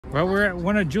Well, we're at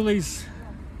one of Julie's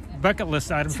bucket list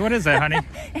items. What is that, honey?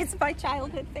 It's my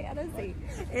childhood fantasy.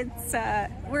 It's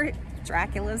we're at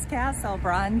Dracula's castle,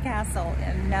 Bran Castle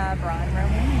in Bran,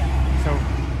 Romania. So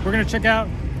we're gonna check out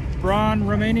Bran,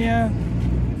 Romania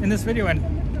in this video and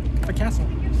the castle.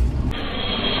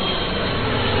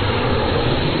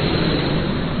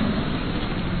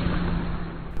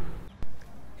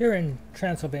 Here in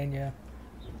Transylvania,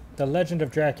 the legend of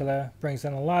Dracula brings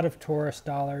in a lot of tourist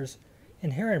dollars.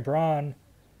 And here in Bran,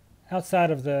 outside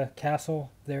of the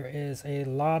castle, there is a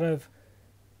lot of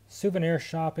souvenir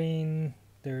shopping.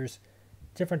 There's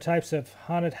different types of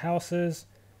haunted houses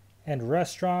and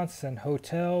restaurants and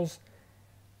hotels.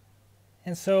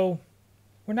 And so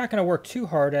we're not going to work too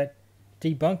hard at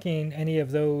debunking any of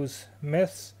those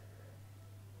myths,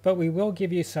 but we will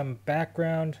give you some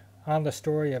background on the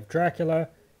story of Dracula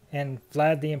and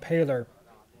Vlad the Impaler.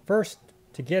 First,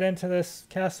 to get into this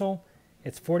castle,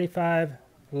 it's 45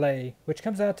 lei, which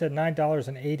comes out to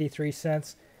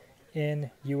 $9.83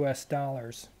 in US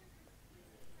dollars.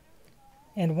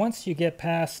 And once you get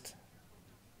past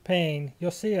paying,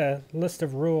 you'll see a list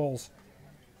of rules.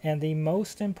 And the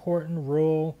most important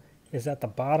rule is at the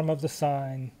bottom of the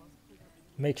sign.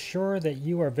 Make sure that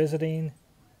you are visiting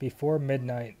before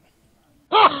midnight.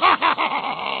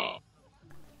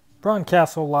 Bran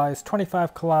Castle lies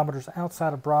 25 kilometers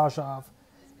outside of Brasov.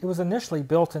 It was initially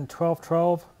built in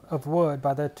 1212 of wood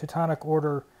by the Teutonic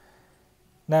Order.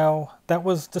 Now, that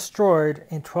was destroyed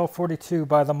in 1242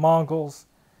 by the Mongols,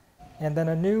 and then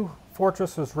a new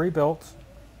fortress was rebuilt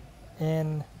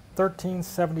in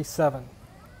 1377.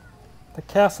 The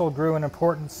castle grew in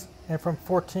importance, and from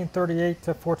 1438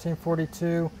 to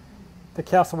 1442, the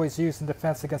castle was used in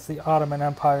defense against the Ottoman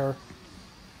Empire.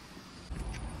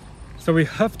 So we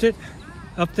huffed it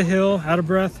up the hill, out of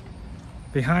breath.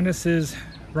 Behind us is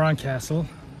Bran Castle.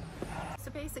 So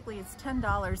basically it's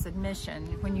 $10 admission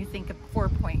when you think of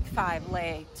 4.5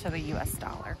 lei to the US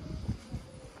dollar.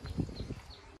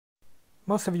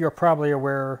 Most of you are probably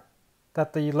aware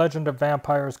that the legend of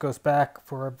vampires goes back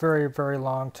for a very, very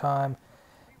long time,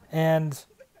 and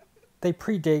they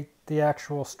predate the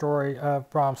actual story of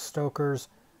Bram Stoker's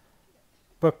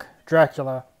book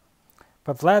Dracula.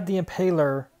 But Vlad the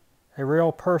Impaler, a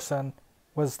real person,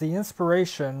 was the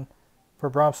inspiration for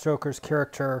Bram Stoker's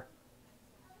character,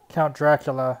 Count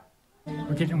Dracula.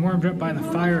 We're getting warmed up by the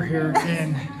fire here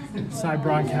inside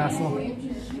Bran Castle.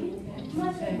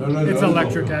 It's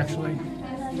electric, actually.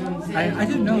 I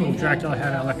didn't know Dracula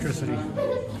had electricity.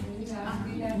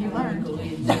 You learned.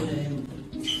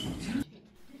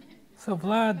 So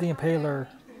Vlad the Impaler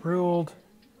ruled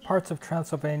parts of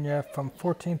Transylvania from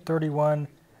 1431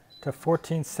 to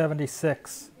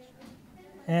 1476.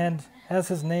 And as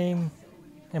his name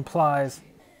implies,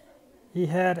 he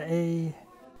had a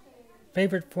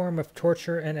favorite form of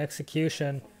torture and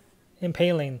execution,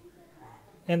 impaling.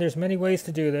 And there's many ways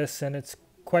to do this, and it's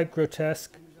quite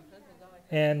grotesque.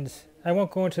 And I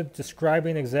won't go into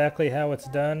describing exactly how it's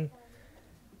done,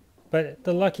 but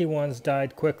the lucky ones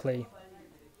died quickly.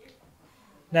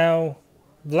 Now,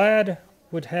 Vlad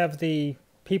would have the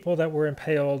people that were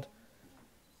impaled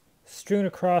strewn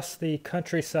across the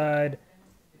countryside,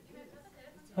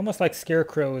 almost like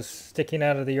scarecrows sticking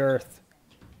out of the earth.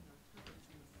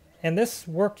 And this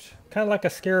worked kind of like a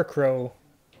scarecrow,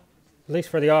 at least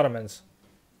for the Ottomans.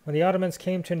 When the Ottomans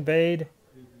came to invade,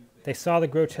 they saw the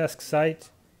grotesque sight,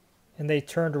 and they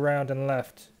turned around and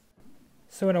left.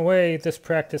 So in a way, this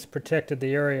practice protected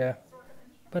the area.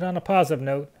 But on a positive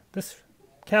note, this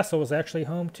castle was actually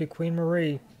home to Queen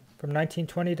Marie from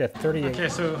 1920 to 38. Okay,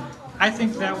 so I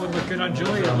think that would look good on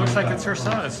Julie. It looks like it's her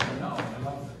size.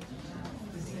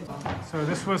 So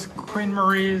this was Queen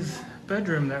Marie's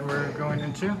bedroom that we're going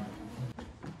into.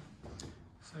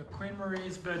 So Queen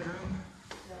Marie's bedroom.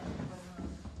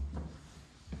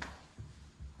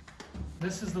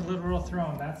 This is the literal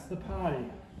throne. That's the potty.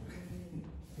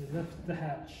 We lift the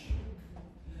hatch.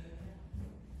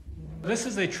 This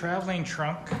is a traveling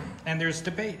trunk, and there's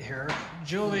debate here.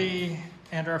 Julie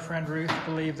and our friend Ruth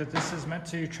believe that this is meant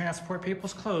to transport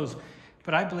people's clothes,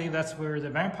 but I believe that's where the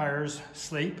vampires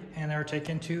sleep, and they're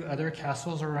taken to other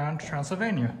castles around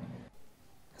Transylvania.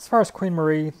 As far as Queen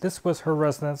Marie, this was her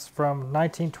residence from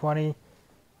 1920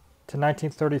 to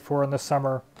 1934 in the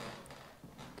summer.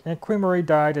 And Queen Marie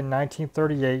died in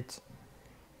 1938,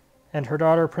 and her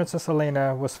daughter, Princess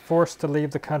Elena, was forced to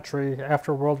leave the country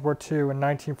after World War II in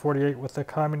 1948 with the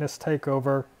communist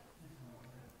takeover.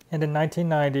 And in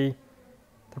 1990,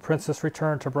 the princess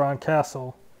returned to Bran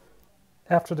Castle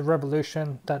after the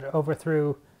revolution that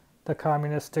overthrew the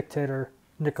communist dictator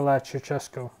Nicolae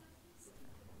Ceausescu.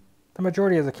 The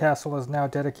majority of the castle is now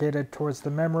dedicated towards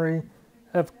the memory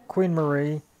of Queen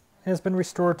Marie and has been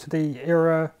restored to the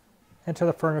era and to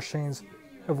the furnishings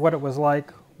of what it was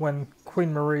like when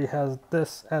Queen Marie had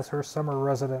this as her summer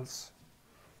residence.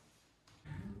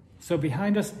 So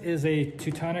behind us is a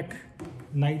Teutonic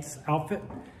knight's outfit.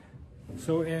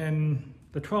 So in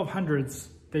the 1200s,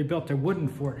 they built a wooden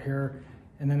fort here,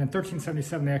 and then in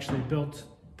 1377 they actually built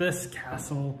this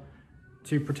castle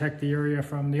to protect the area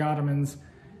from the Ottomans,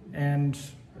 and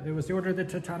it was the Order of the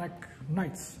Teutonic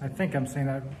Knights. I think I'm saying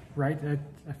that right.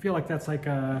 I feel like that's like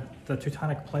the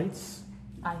Teutonic plates.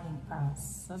 I think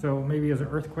so maybe as an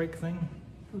earthquake thing?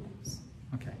 Who knows?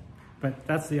 Okay, but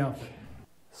that's the outfit.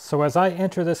 So as I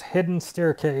enter this hidden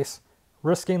staircase,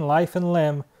 risking life and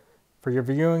limb for your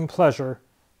viewing pleasure,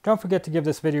 don't forget to give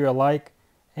this video a like,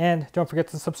 and don't forget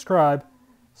to subscribe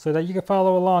so that you can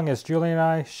follow along as Julie and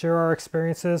I share our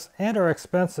experiences and our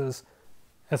expenses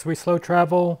as we slow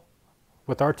travel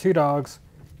with our two dogs,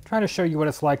 trying to show you what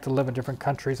it's like to live in different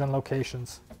countries and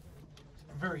locations.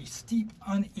 Very steep,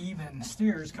 uneven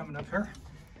stairs coming up here.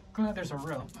 Glad there's a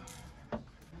rope.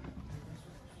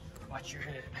 Watch your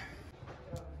head.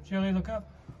 Julie, look up.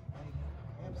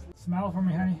 Smile for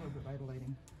me, honey.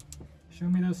 Show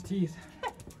me those teeth.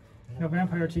 No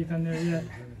vampire teeth on there yet.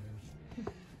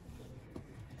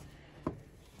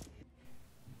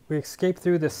 We escape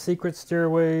through this secret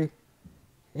stairway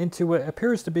into what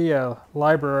appears to be a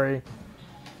library,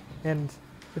 and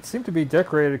it seemed to be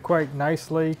decorated quite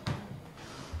nicely,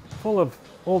 full of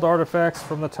old artifacts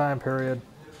from the time period.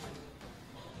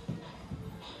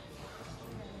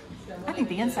 I think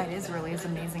the inside is really as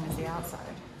amazing as the outside.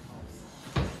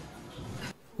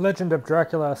 Legend of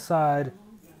Dracula aside,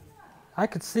 I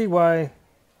could see why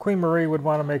Queen Marie would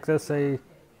want to make this a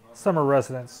summer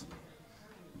residence.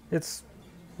 It's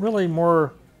really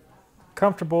more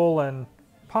comfortable and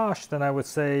posh than I would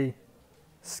say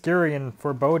scary and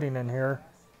foreboding in here,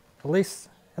 at least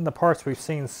in the parts we've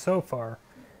seen so far.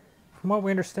 From what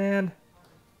we understand,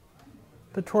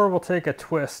 the tour will take a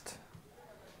twist,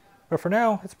 but for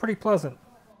now it's pretty pleasant.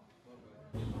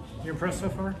 You impressed so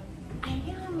far? I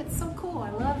am. It's so cool.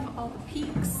 I love all the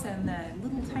peaks and the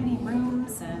little tiny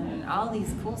rooms and all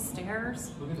these cool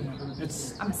stairs.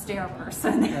 I'm a stair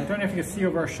person. I don't know if you can see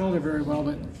over our shoulder very well,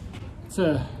 but it's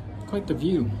quite the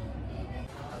view.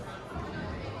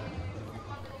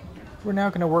 We're now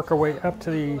going to work our way up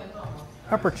to the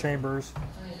upper chambers,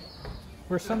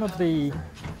 where some of the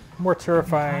more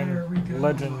terrifying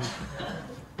legend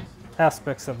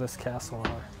aspects of this castle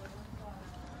are.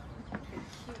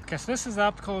 Okay, so this is the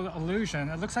optical illusion.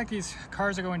 It looks like these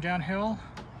cars are going downhill,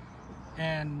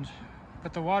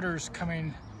 but the water's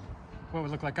coming what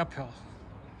would look like uphill.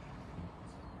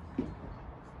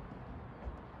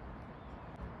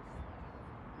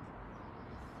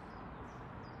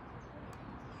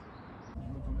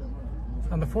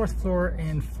 On the 4th floor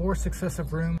in 4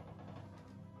 successive rooms.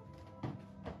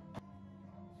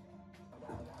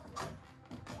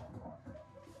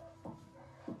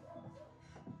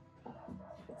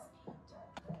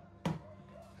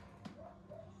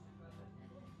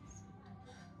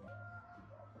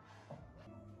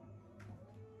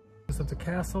 Of the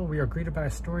castle, we are greeted by a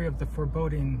story of the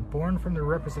foreboding, born from the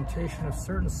representation of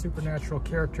certain supernatural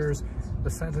characters: the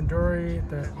Santandori,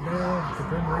 the Leo, the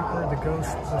Grim Reaper, the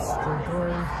Ghost, the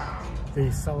Stradori, the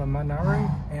Salamanari,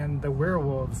 and the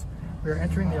werewolves. We are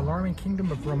entering the alarming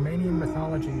kingdom of Romanian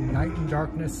mythology. Night and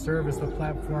darkness serve as the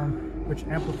platform which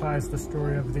amplifies the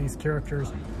story of these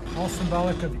characters, all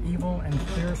symbolic of evil and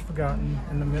fears forgotten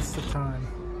in the midst of time.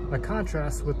 By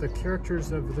contrast with the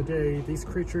characters of the day, these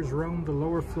creatures roam the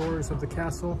lower floors of the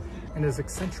castle and is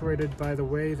accentuated by the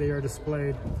way they are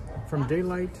displayed. From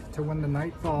daylight to when the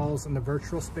night falls in the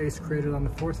virtual space created on the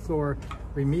 4th floor,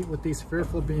 we meet with these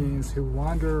fearful beings who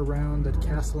wander around the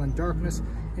castle in darkness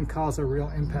and cause a real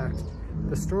impact.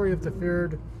 The story of the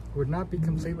feared would not be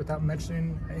complete without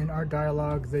mentioning in our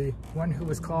dialogue the one who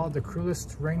was called the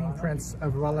cruelest reigning prince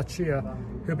of Wallachia,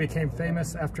 who became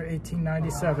famous after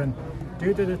 1897.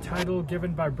 Due to the title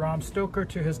given by Bram Stoker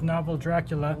to his novel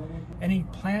Dracula, any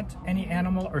plant, any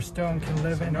animal, or stone can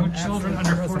live in no children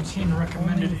under 14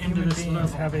 recommended into this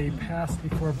beings have a past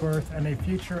before birth and a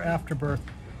future after birth.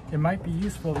 It might be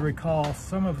useful to recall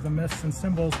some of the myths and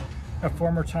symbols of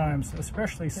former times,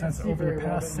 especially since over the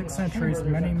past 6 centuries,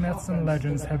 many myths and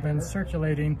legends have been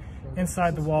circulating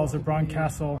inside the walls of Bran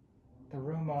Castle. The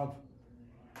room of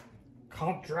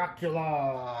Count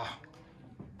Dracula.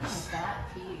 That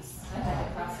piece.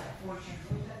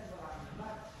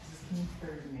 King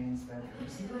Ferdinand's bedroom.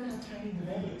 See, look how tiny the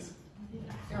bed is.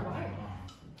 You're right.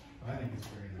 I think it's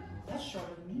very nice. That's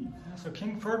shorter than me. So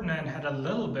King Ferdinand had a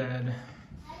little bed.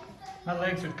 My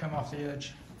legs would come off the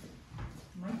edge.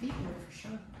 Might be here for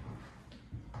sure.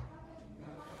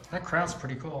 That crowd's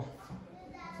pretty cool.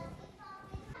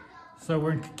 So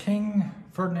we're in King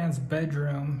Ferdinand's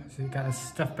bedroom. So you got his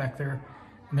stuff back there.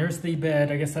 And there's the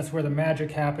bed. I guess that's where the magic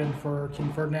happened for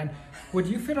King Ferdinand. Would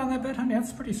you fit on that bed, honey?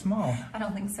 That's pretty small. I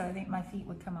don't think so. I think my feet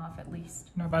would come off at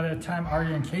least. No, by the time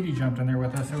Arya and Katie jumped in there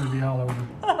with us, it would be all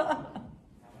over.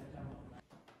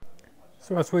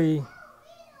 So as we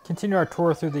continue our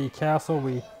tour through the castle,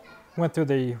 we went through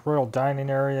the royal dining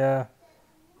area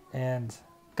and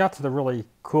got to the really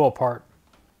cool part,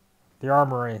 the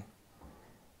armory.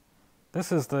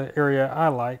 This is the area I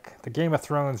like, the Game of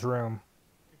Thrones room.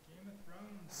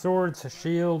 Swords,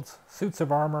 shields, suits of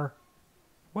armor.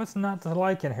 What's not to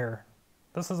like in here?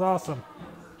 This is awesome.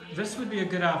 This would be a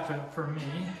good outfit for me.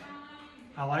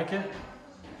 I like it.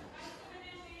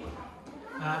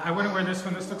 I wouldn't wear this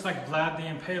one. This looks like Vlad the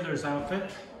Impaler's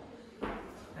outfit.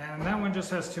 And that one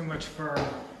just has too much fur.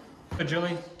 But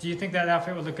Julie, do you think that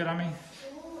outfit would look good on me?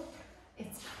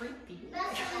 It's creepy.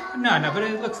 No, but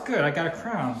it looks good. I got a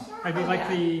crown. I'd be like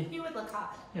the... You would look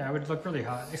hot. Yeah, I would look really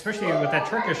hot. Especially with that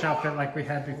Turkish outfit like we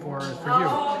had before for you.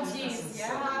 Oh, jeez,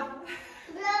 yeah.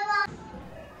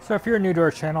 So if you're new to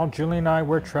our channel, Julie and I,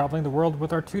 we're traveling the world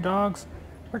with our 2 dogs.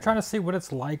 We're trying to see what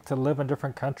it's like to live in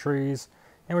different countries.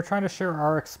 And we're trying to share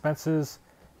our expenses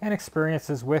and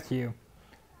experiences with you.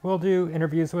 We'll do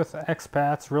interviews with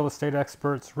expats, real estate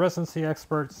experts, residency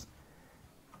experts.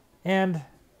 And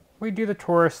we do the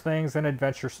tourist things and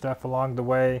adventure stuff along the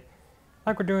way,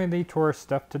 like we're doing the tourist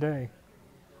stuff today.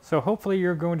 So hopefully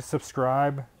you're going to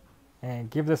subscribe and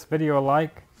give this video a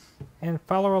like and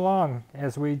follow along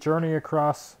as we journey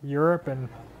across Europe and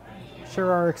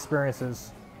share our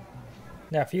experiences.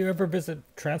 Now, if you ever visit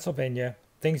Transylvania,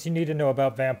 things you need to know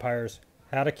about vampires,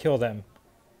 how to kill them.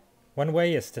 One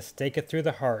way is to stake it through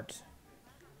the heart.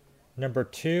 Number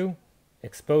 2,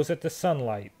 expose it to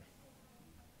sunlight.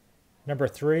 Number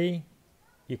 3,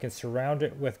 you can surround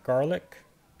it with garlic.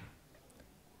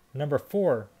 Number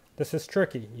 4, this is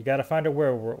tricky. You got to find a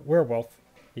werewolf.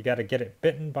 You got to get it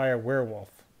bitten by a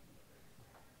werewolf.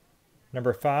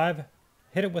 Number 5,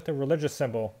 hit it with a religious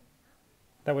symbol.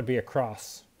 That would be a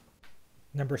cross.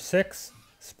 Number 6,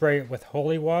 spray it with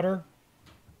holy water.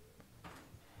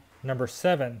 Number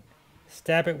 7,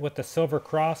 stab it with the silver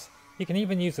cross. You can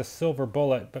even use a silver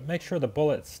bullet, but make sure the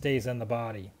bullet stays in the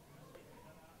body.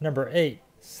 Number 8,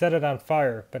 set it on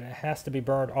fire, but it has to be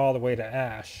burned all the way to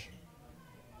ash.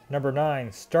 Number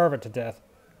 9, starve it to death,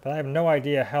 but I have no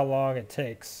idea how long it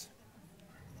takes.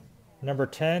 Number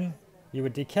 10, you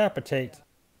would decapitate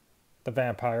the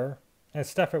vampire and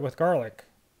stuff it with garlic.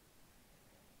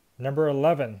 Number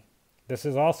 11, this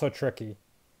is also tricky.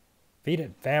 Feed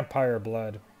it vampire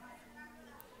blood.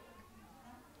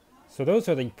 So those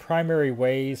are the primary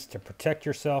ways to protect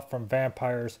yourself from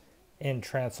vampires in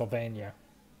Transylvania.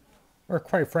 Or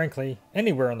quite frankly,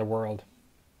 anywhere in the world.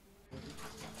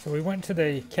 So we went to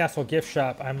the castle gift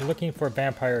shop. I'm looking for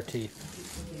vampire teeth.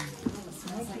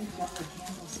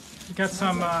 You got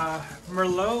some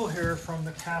Merlot here from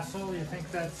the castle. You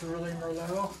think that's really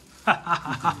Merlot?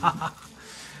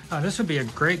 This would be a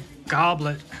great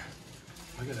goblet.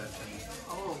 Look at that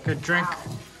thing. Good drink.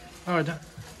 Oh,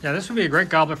 yeah, this would be a great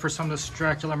goblet for some of this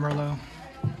Dracula Merlot.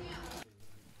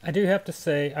 I do have to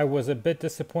say I was a bit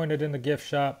disappointed in the gift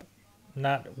shop.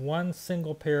 Not one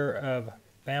single pair of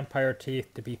vampire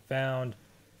teeth to be found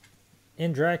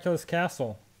in Dracula's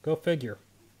castle. Go figure.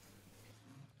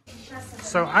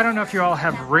 So I don't know if you all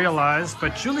have realized,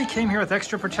 but Julie came here with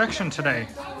extra protection today.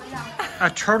 A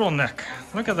turtleneck.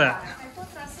 Look at that.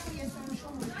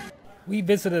 We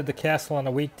visited the castle on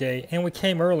a weekday and we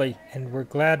came early, and we're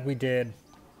glad we did.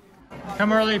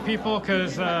 Come early, people,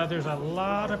 because there's a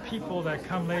lot of people that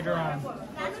come later on.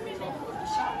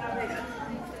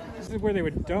 This is where they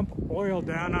would dump oil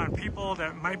down on people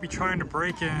that might be trying to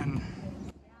break in.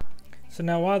 So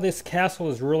now, while this castle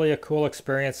is really a cool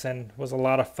experience and was a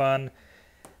lot of fun,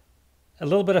 a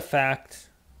little bit of fact,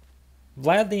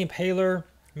 Vlad the Impaler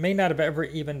may not have ever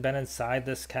even been inside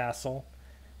this castle.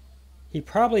 He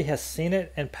probably has seen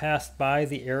it and passed by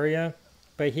the area,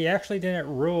 but he actually didn't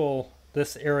rule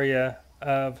this area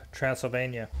of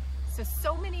Transylvania.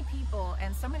 So many people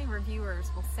and so many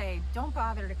reviewers will say, don't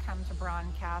bother to come to Bran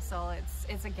Castle,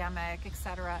 it's a gimmick,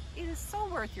 etc. It is so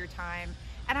worth your time,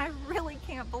 and I really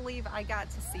can't believe I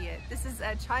got to see it. This is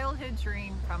a childhood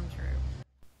dream come true.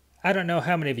 I don't know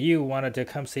how many of you wanted to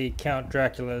come see Count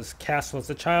Dracula's castle as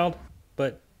a child,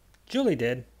 but Julie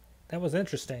did. That was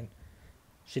interesting.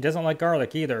 She doesn't like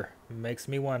garlic either. It makes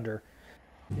me wonder.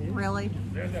 Really?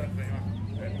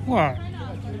 What?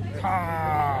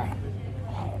 Ah.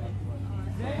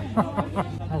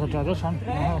 I could try this one.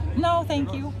 No,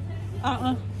 thank you.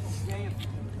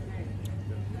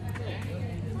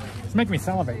 It's making me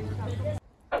salivate.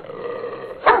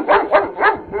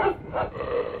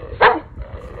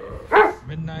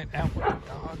 Midnight out with the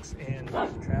dogs in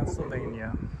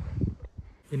Transylvania.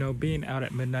 You know, being out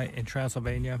at midnight in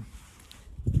Transylvania,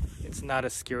 it's not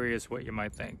as scary as what you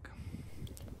might think.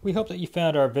 We hope that you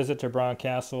found our visit to Bran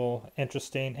Castle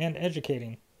interesting and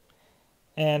educating.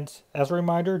 And as a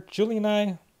reminder, Julie and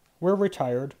I, we're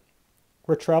retired.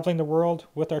 We're traveling the world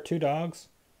with our 2 dogs.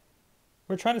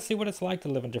 We're trying to see what it's like to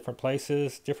live in different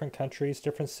places, different countries,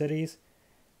 different cities.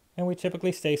 And we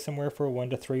typically stay somewhere for 1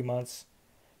 to 3 months,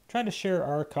 trying to share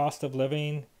our cost of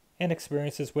living and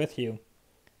experiences with you.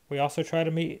 We also try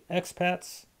to meet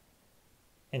expats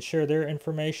and share their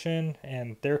information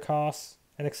and their costs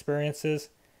and experiences,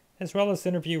 as well as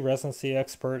interview residency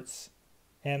experts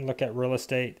and look at real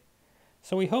estate.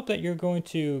 So we hope that you're going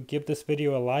to give this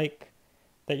video a like,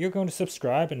 that you're going to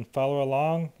subscribe and follow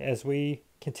along as we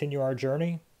continue our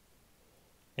journey.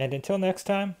 And until next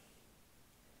time,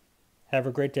 have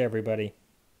a great day, everybody.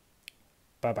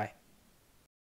 Bye-bye.